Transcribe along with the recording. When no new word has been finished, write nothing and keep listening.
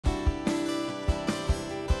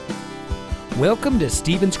Welcome to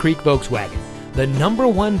Stevens Creek Volkswagen, the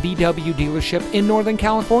 #1 VW dealership in Northern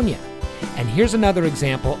California. And here's another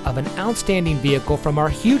example of an outstanding vehicle from our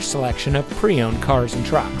huge selection of pre-owned cars and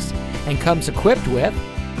trucks, and comes equipped with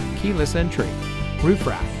keyless entry, roof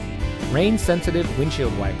rack, rain-sensitive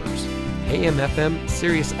windshield wipers, AM/FM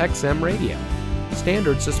Sirius XM radio,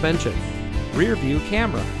 standard suspension, rear view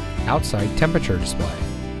camera, outside temperature display,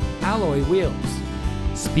 alloy wheels,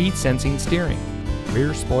 speed sensing steering,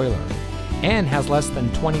 rear spoiler, and has less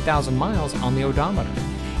than 20,000 miles on the odometer.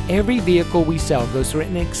 Every vehicle we sell goes through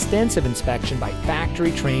an extensive inspection by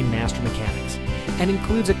factory-trained master mechanics and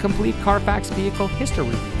includes a complete Carfax vehicle history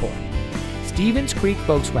report. Stevens Creek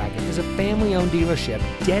Volkswagen is a family-owned dealership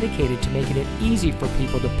dedicated to making it easy for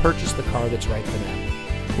people to purchase the car that's right for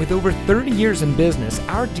them. With over 30 years in business,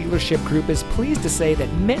 our dealership group is pleased to say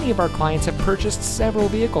that many of our clients have purchased several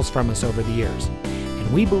vehicles from us over the years.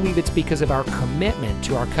 And we believe it's because of our commitment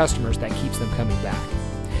to our customers that keeps them coming back.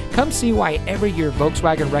 Come see why every year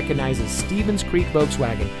Volkswagen recognizes Stevens Creek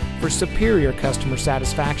Volkswagen for superior customer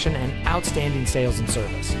satisfaction and outstanding sales and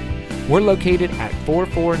service. We're located at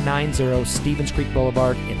 4490 Stevens Creek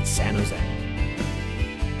Boulevard in San Jose.